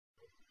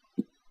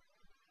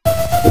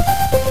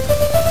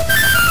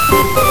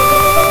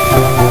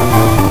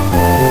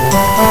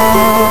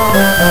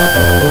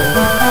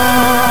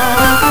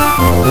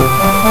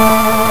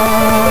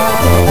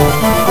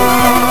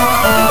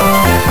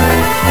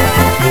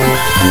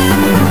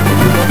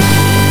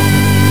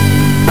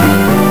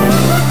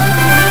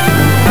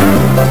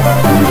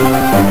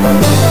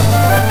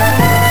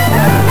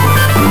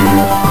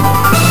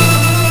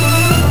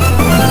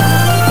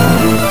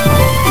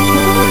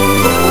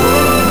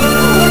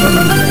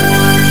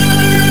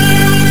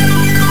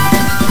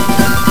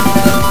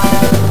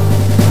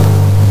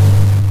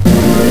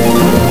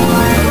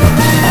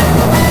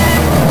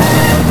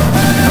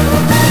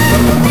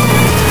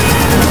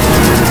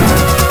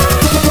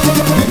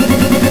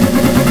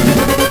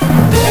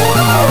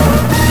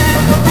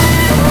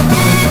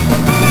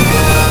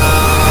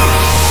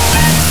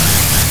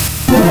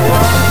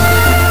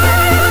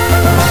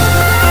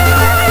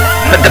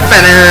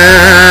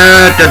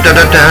Can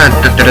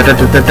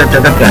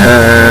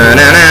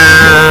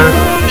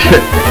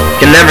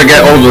never get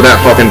old with that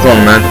fucking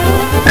song, man.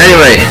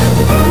 Anyway,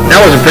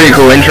 that was a pretty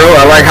cool intro.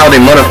 I like how they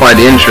modified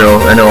the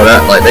intro and all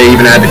that. Like, they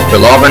even added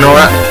the lava and all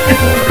that.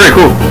 Pretty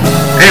cool.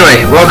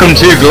 Anyway, welcome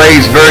to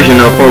Glazed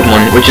version of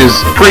Pokemon, which is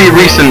pretty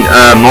recent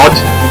mod.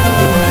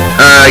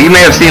 You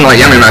may have seen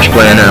like Yummy Mash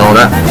playing it and all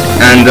that.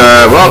 And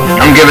well,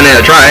 I'm giving it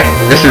a try.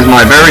 This is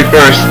my very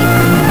first,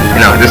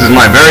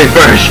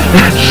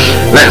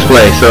 Let's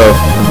Play. So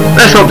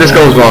let's hope this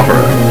goes well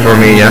for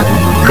me. Yeah,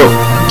 cool.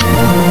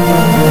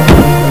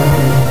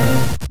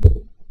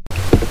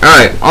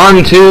 Alright,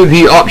 on to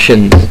the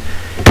options.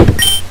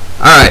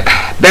 Alright,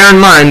 bear in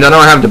mind I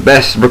don't have the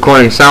best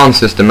recording sound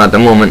system at the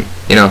moment,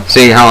 you know,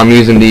 seeing how I'm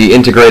using the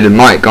integrated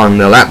mic on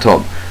the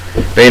laptop.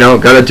 But, you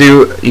know,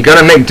 you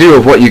gotta make do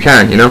of what you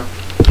can, you know.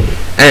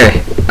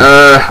 Anyway,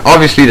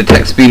 obviously the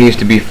text speed needs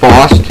to be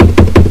fast.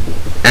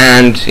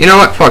 And, you know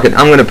what, fuck it,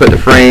 I'm gonna put the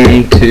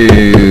frame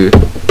to...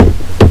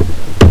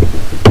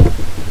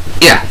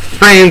 yeah,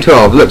 frame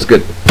 12, looks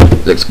good.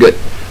 Looks good.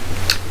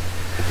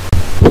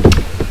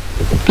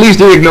 Please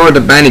do ignore the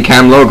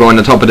Bandicam logo on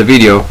the top of the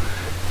video,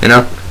 you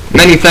know.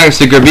 Many thanks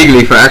to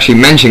Gerbigli for actually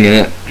mentioning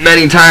it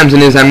many times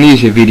in his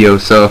Amnesia video,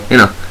 so, you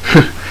know,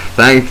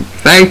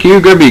 thank you,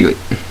 Gerbigli.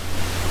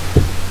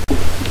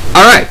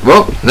 Alright,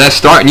 well, let's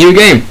start new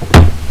game.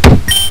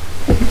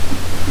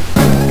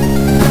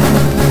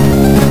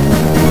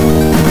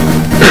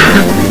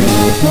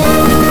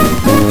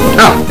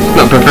 Oh, it's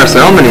not Professor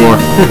Elm anymore.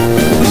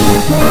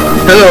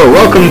 Hello,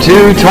 welcome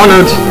to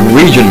Tonut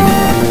Region.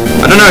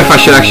 I don't know if I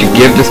should actually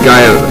give this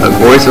guy a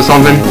voice or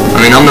something. I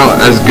mean, I'm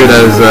not as good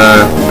as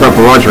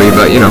Purple Rodri,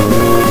 but you know,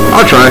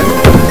 I'll try.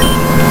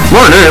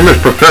 My name is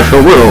Professor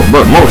Will,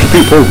 but most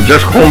people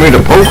just call me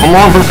the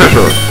Pokemon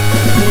Professor.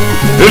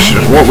 This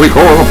is what we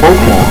call a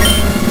Pokemon.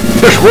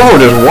 This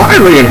world is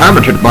widely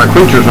inhabited by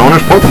creatures known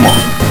as Pokemon.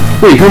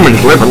 We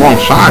humans live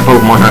alongside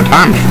Pokemon, at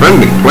times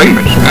friendly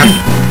playmates, and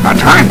at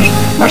times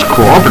as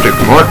cooperative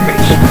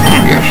workmates.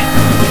 Yes,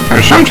 and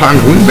sometimes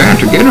we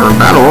band together in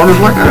battle orders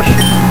like this.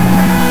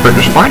 But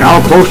despite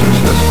our closeness,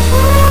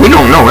 we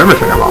don't know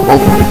everything about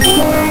Pokemon.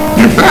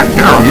 In fact,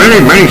 there are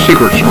many, many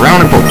secrets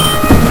surrounding Pokemon.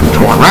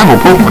 To unravel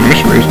Pokemon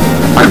mysteries,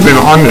 I've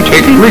been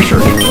undertaking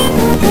research.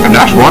 And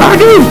that's what I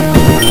do.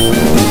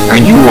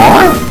 And you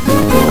are?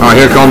 Oh,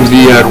 here comes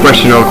the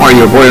question of, are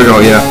you a boy or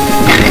girl? Yeah.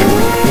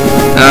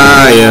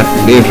 Yeah,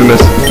 the infamous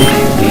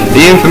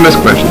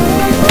question.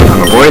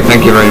 I'm a boy,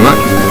 thank you very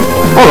much.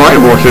 Alright,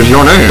 what is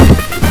your name?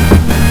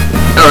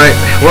 Alright,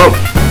 well,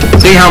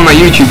 seeing how my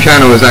YouTube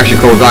channel is actually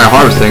called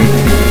ThyHarvesting,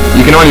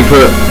 you can only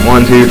put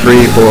 1, 2,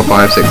 3, 4,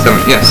 5, 6,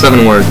 7, yeah,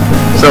 7 words.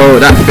 So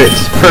that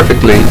fits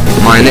perfectly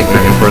my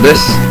nickname for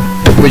this,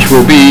 which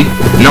will be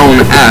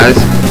known as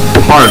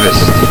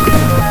Harvest.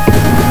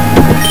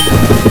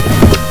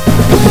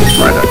 Just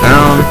write that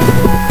down.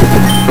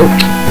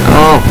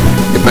 Oh,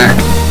 get back.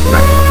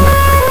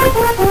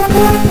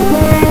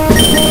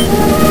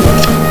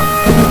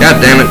 God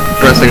damn it,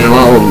 pressing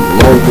low.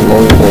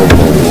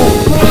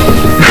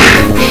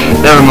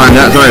 Never mind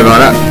that, sorry about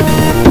that.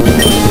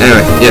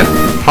 Anyway, yeah.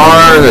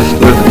 Harvest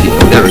with the T.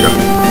 There we go.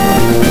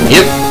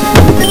 Yep.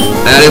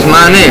 That is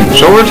my name.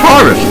 So it's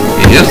Harvest.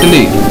 Yes,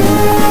 indeed.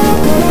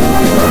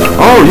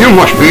 Oh, you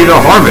must be the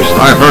Harvest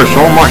I've heard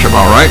so much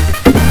about, right?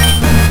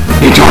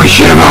 You talking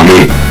shit about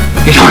me?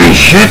 You talking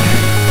shit?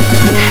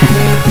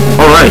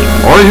 Alright,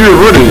 are you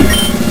ready?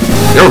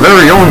 Your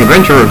very own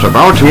adventure is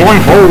about to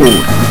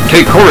unfold.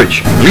 Take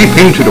courage. Leap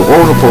into the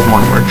world of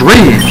Pokemon where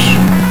dreams,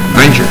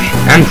 adventures,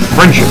 and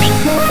friendships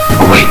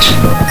await.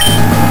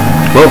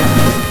 Well,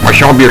 I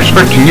shall be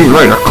expecting you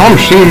later. Come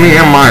see me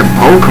in my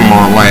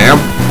Pokemon lab.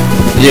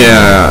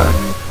 Yeah,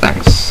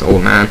 thanks,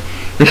 old man.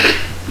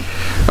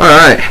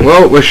 Alright,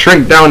 well, we'll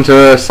shrink down to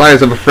the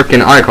size of a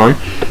freaking icon.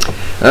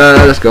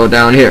 Let's go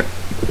down here.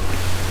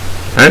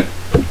 Huh?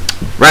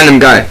 Random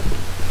guy.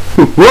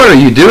 What are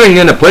you doing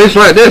in a place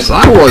like this?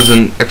 I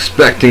wasn't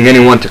expecting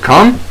anyone to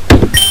come.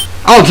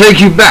 I'll take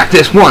you back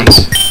this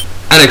once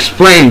and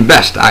explain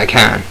best I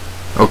can.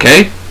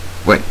 Okay?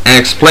 Wait, and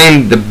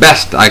explain the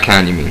best I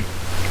can, you mean?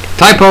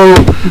 Typo!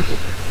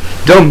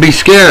 Don't be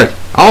scared.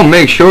 I'll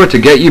make sure to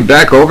get you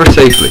back over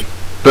safely.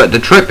 But the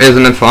trip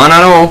isn't fun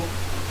at all.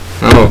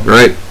 Oh,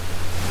 great.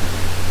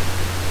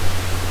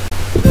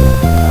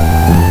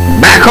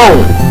 Back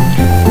home!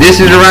 This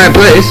is the right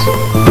place.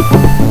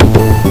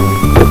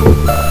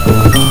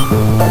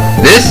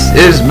 This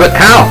is, but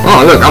how?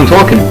 Oh, look, I'm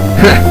talking.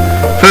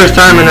 First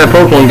time in a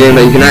Pokemon game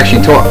that you can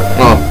actually talk.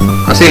 Well,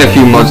 I've seen a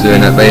few mods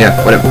doing that, but yeah,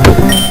 whatever.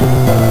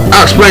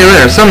 I'll explain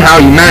later.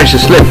 Somehow you managed to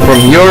slip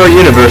from your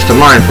universe to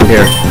mine from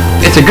here.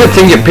 It's a good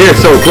thing you appeared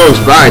so close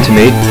by to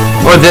me,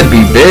 or there'd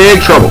be big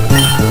trouble.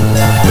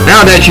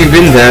 Now that you've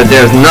been there,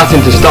 there's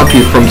nothing to stop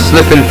you from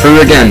slipping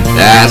through again.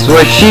 That's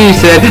what she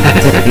said.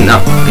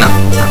 No.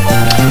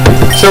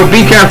 So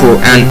be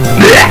careful and...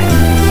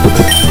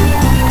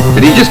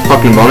 Did he just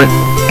fucking vomit?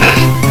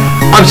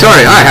 I'm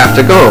sorry, I have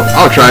to go.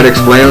 I'll try to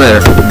explain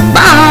later.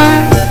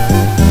 Bye!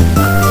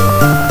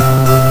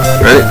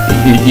 Really?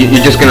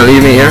 You're just gonna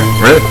leave me here?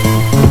 Really?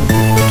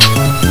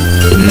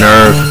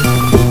 nerve.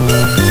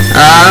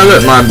 Ah,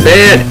 look, my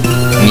bed.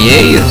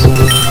 Yes.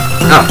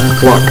 Oh,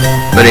 clock.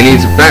 But it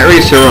needs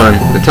batteries to run.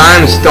 The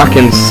time is stuck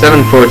in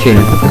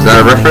 7:14. Is that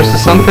a reference to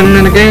something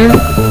in the game?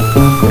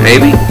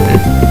 Maybe.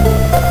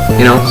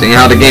 You know, seeing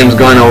how the game's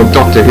going all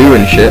Doctor Who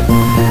and shit.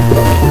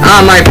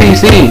 Ah, my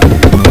PC.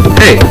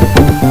 Hey,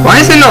 why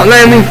is it not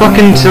letting me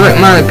fucking select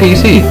my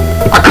PC?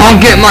 I can't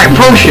get my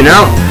potion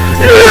out.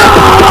 No!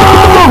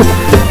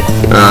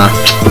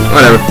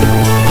 Whatever.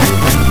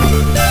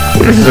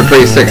 This is a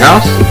pretty sick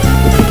house.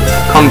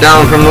 Come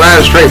down from the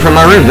ladder straight from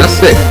my room. That's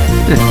sick.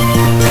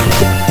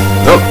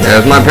 Oh,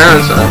 there's my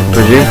parents, I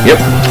presume. Yep.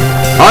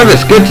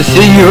 Harvest, good to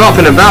see you up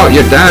and about.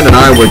 Your dad and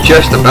I were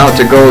just about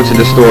to go to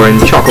the store in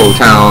Choco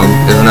Town,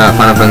 isn't that a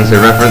Final Fantasy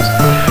reference?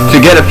 To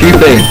get a few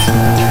things.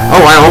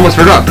 Oh, I almost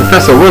forgot.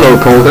 Professor Willow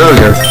called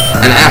earlier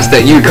and asked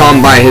that you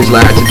come by his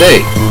lab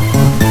today.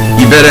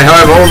 You better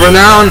hurry over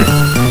now.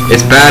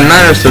 It's bad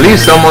manners to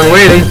leave someone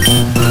waiting.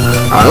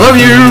 I love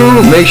you.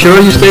 Make sure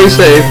you stay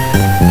safe.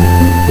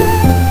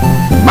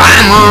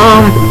 Bye,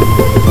 Mom.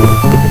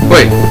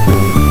 Wait.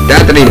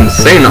 Dad didn't even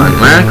say nothing,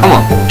 man. Come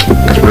on.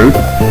 That's rude.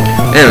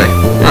 Anyway.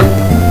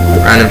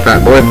 Random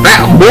fat boy.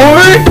 Fat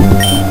boy!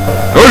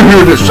 I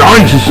hear the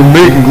scientists are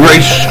making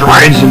great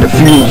strides in the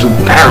fields of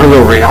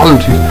parallel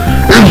realities.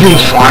 Isn't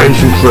science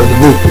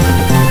incredible?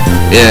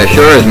 Yeah,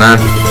 sure is, man.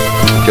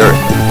 Sure.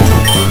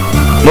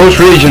 Most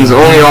regions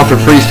only offer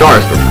 3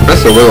 stars, but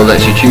Professor Willow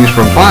lets you choose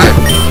from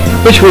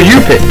 5. Which will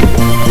you pick?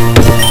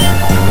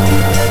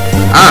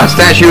 Ah,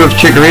 statue of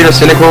Chikorita,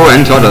 Cynical,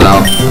 and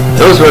Totodile.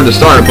 Those were the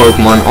starter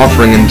Pokemon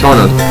offering in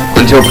Tonod,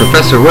 until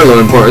Professor Willow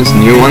imports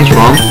new ones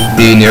from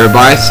the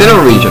nearby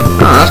Sinnoh region.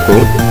 Oh, that's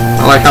cool.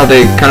 I like how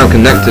they kind of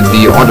connected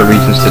the other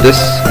regions to this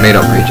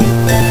made-up region.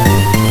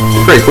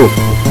 Pretty cool.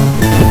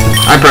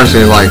 I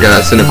personally like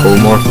Cynical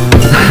more.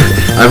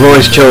 I've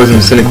always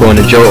chosen Cynical and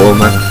the Johto,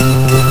 man.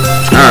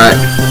 Alright.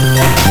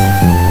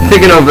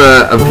 Thinking of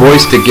a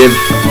voice to give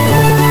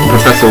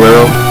Professor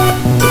Willow.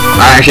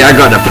 I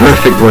got the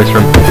perfect voice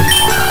from him.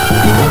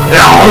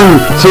 Oh,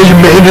 so you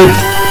made it?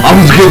 I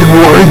was getting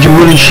worried you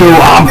wouldn't show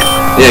up.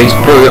 Yeah,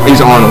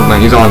 he's Arnold, man.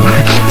 He's Arnold.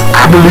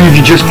 I believe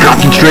you just got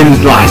your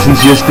trainer's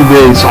license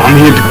yesterday, so I'm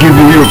here to give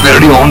you your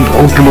very own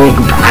Pokemon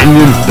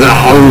companion.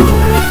 Oh,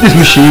 this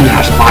machine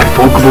has 5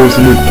 Pokeballs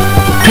in it.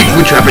 Pick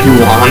whichever you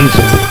want.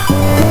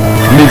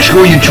 Make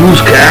sure you choose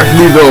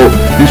carefully, though.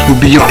 This will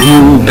be your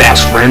new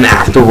best friend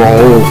after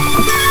all.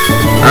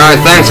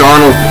 Alright, thanks,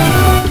 Arnold.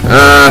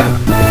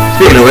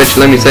 Speaking of which,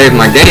 let me save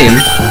my game.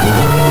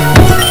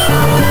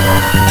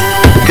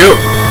 Cool.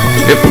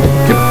 Yep.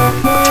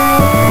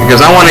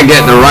 Because I want to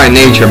get the right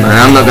nature, man.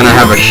 I'm not going to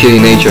have a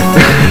shitty nature.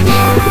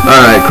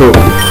 Alright, cool.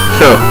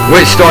 So,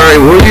 which story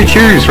will you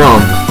choose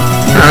from?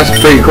 That's a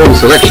pretty cool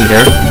selection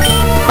here.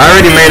 I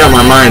already made up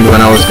my mind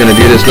when I was going to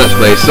do this Let's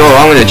Play, so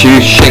I'm going to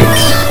choose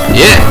Shinx.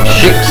 Yeah,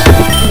 Shinx.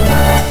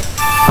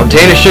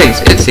 Obtain a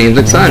Shinx. It seems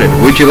excited.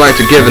 Would you like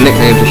to give a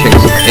nickname to Shinx?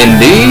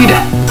 Indeed.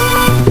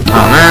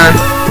 Oh, man.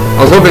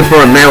 I was hoping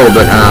for a male,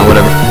 but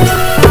whatever.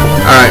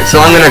 Alright,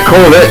 so I'm going to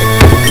call it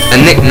a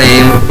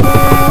nickname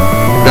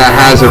that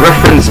has a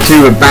reference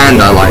to a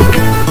band I like.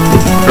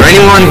 For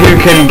anyone who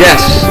can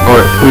guess,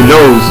 or who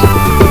knows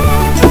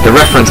the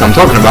reference I'm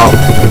talking about,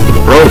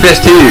 roll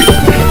fist to you.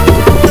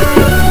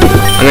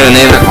 I'm going to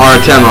name it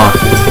Artema.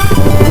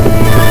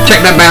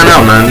 Check that band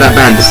out, man. That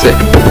band is sick.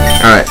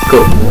 Alright,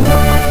 cool.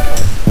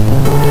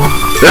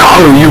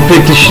 Oh, you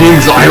picked a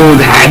Shinx. I always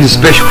had a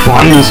special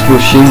fondness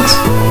for Shinx.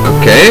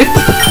 Okay.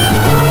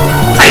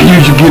 I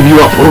usually give you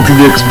a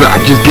Pokedex, but I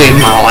just gave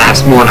my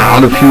last one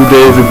out a few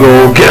days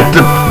ago. Get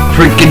the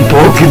freaking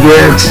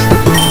Pokedex.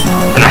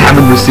 And I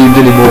haven't received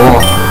any more.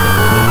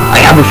 I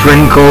have a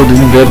friend called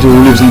Inventor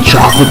who lives in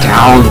Choco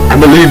Town. I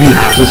believe he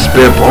has a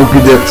spare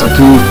Pokedex or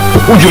 2.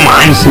 Would you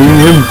mind seeing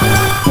him?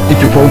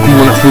 If your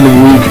Pokemon are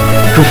feeling weak,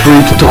 feel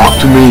free to talk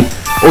to me.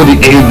 Or the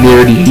aid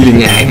near the healing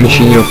egg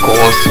machine, of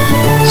course.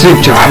 Safe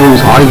travels,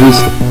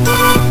 Harvest.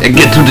 And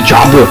get to the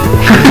chopper.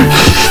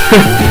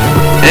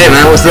 Hey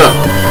man, what's up?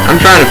 I'm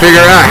trying to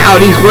figure out how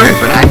these work,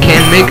 but I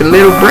can't make a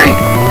little break.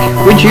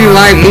 Would you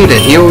like me to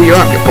heal you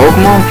up your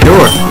Pokemon?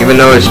 Sure, even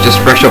though it's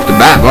just fresh off the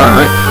bat,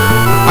 alright.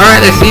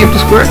 Alright, let's see if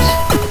this works.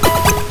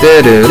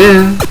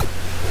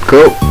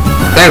 Cool.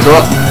 Thanks a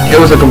lot. It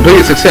was a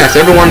complete success.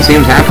 Everyone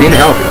seems happy and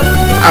healthy.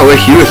 I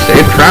wish you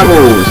safe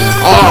travels.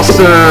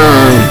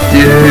 Awesome!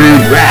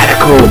 Dude,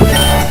 radical.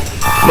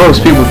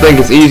 Most people think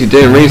it's easy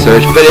doing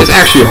research, but it's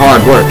actually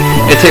hard work.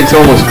 It takes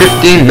almost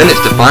 15 minutes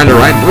to find the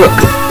right book.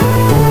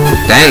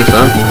 Dang,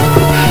 son.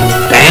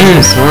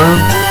 Dang,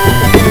 son.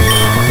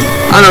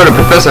 I know the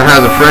professor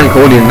has a friend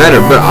called the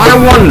Inventor, but I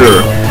wonder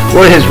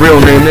what his real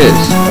name is.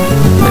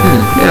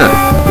 Yeah,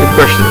 good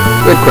question.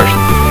 Good question.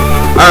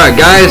 Alright,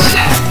 guys.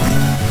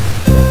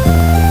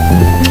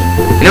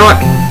 You know what?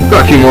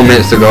 Got a few more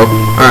minutes to go.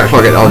 Alright,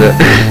 fuck it, I'll do it.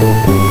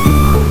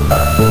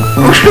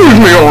 Excuse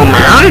me, old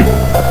man.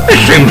 It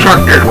seems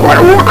like there's quite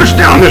a ruckus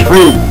down this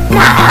route.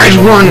 My eyes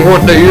weren't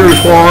what they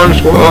used once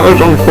was,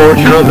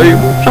 unfortunately,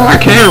 so I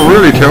can't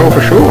really tell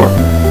for sure.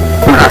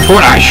 But I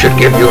thought I should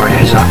give you a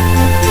heads up.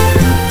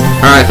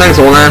 Alright, thanks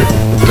old man.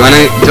 Do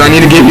I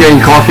need to give you any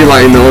coffee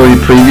like in all the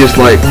previous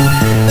like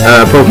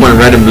Pokemon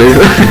Red and Blue?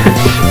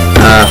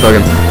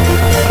 Fucking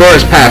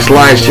Forest Pass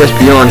lies just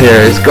beyond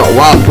here. It's got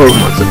wild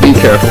Pokemon, so be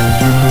careful.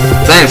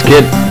 Thanks,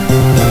 kid.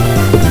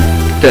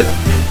 That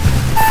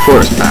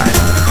Forest Pass.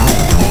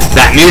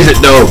 That music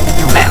though.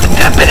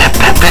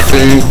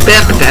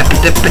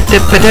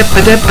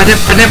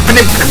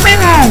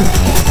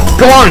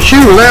 Go on,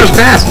 shoot, let us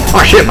pass.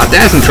 Oh shit, my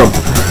dad's in trouble.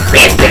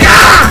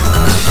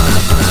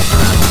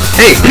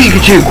 Hey,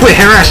 Pikachu, quit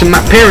harassing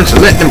my parents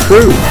and let them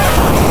through.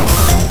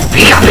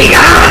 Pika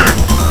Pika!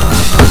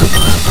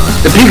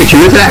 The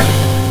Pikachu is that.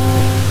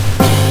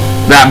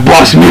 That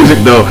boss music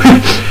though.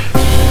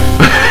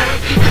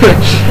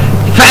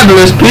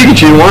 Fabulous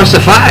Pikachu wants to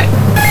fight.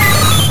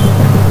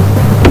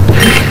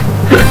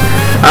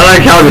 I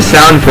like how the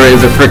sound for it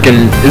is a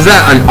frickin'... Is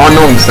that an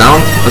unknown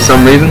sound for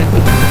some reason?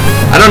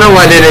 I don't know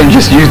why they didn't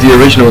just use the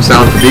original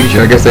sound for Pikachu.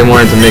 I guess they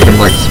wanted to make him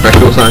like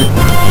special sound.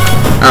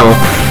 Oh well.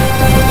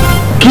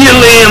 Kill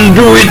him!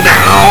 Do it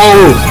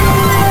now!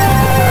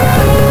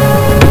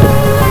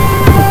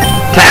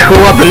 Tackle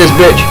up in this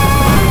bitch.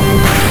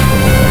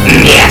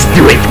 Yes,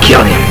 do it.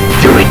 Kill him.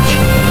 Do it.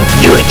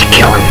 Do it.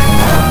 Kill him.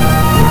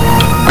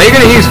 Are you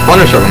gonna use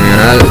Punish on me?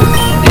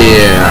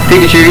 Yeah.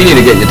 Pikachu, you need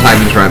to get your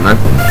timings right, man.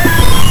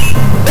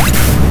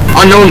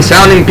 Unknown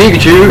sounding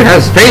Pikachu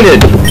has fainted.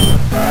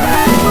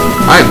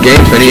 I've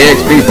gained 20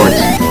 XP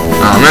points.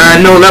 Oh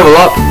man, no level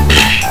up.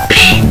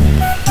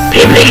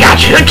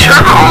 Pikachu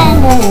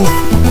trouble.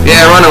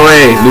 Yeah, run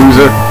away,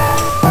 loser.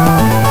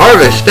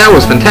 Harvest, that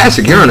was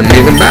fantastic. You're an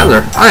amazing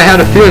battler. I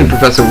had a feeling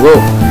Professor Will...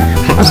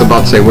 I was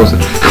about to say Wilson.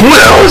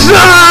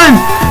 Wilson!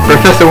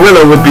 Professor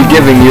Willow would be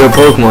giving you a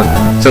Pokemon.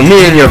 So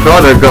me and your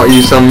father got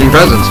you some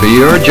presents for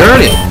your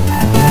journey.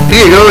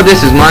 Here you go,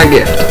 this is my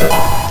gift.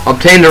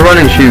 Obtain the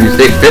running shoes.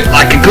 They fit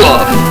like a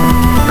glove.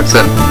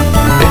 Except,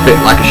 they fit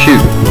like a shoe.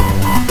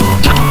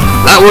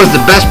 That was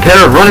the best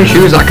pair of running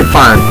shoes I could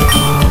find.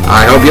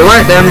 I hope you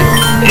like them.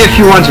 If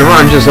you want to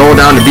run, just hold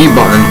down the B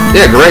button.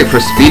 They're great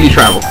for speedy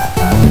travel.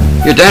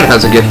 Your dad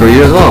has a gift for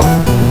you as well.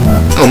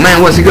 Oh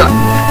man, what's he got?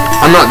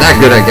 I'm not that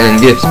good at getting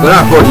gifts, but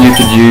I thought you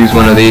could use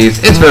one of these.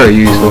 It's very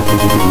useful.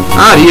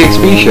 Ah, the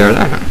XP share.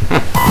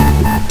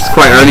 It's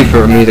quite early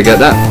for me to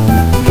get that.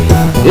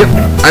 Yep.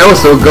 I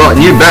also got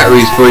new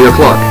batteries for your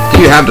clock.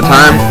 Do you have the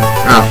time?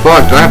 Ah,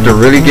 fuck. Do I have to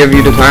really give you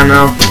the time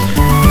now?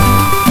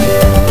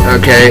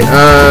 Okay,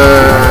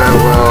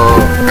 well,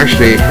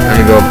 actually, let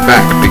me go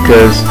back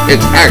because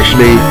it's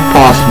actually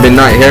past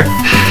midnight here.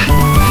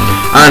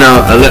 I know,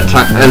 a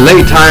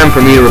late time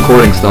for me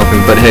recording stuff,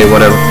 but hey,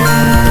 whatever.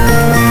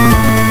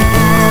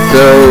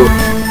 So,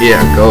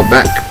 yeah, go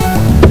back.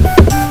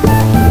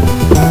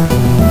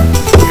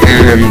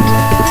 And,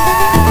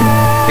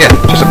 yeah,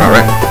 just about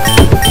right.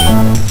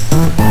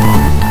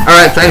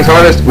 Alright, thanks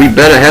Harvest. We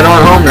better head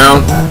on home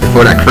now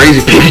before that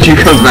crazy Pikachu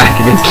comes back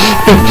again.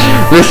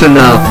 Listen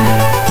now,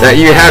 that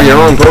you have your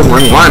own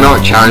Pokemon, why not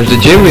challenge the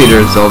gym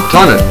leaders of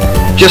Tana?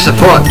 Just a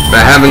thought,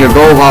 but having a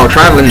goal while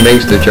traveling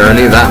makes the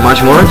journey that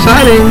much more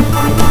exciting.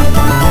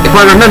 If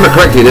I remember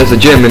correctly, there's a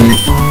gym in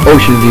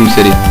Ocean View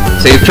City.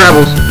 Safe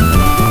travels.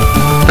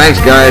 Thanks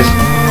guys.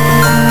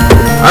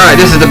 Alright,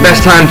 this is the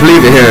best time to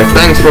leave it here.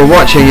 Thanks for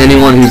watching,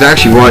 anyone who's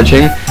actually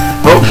watching.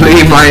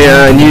 Hopefully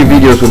my new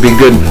videos will be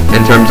good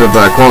in terms of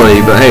quality,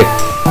 but hey.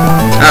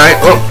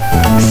 Alright, well,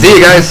 see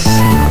you guys.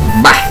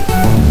 Bye.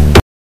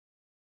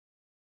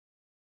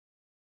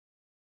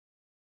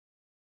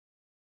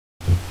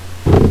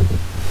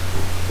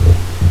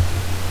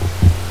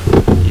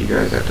 You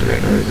guys have to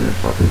make noise in the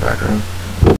fucking background.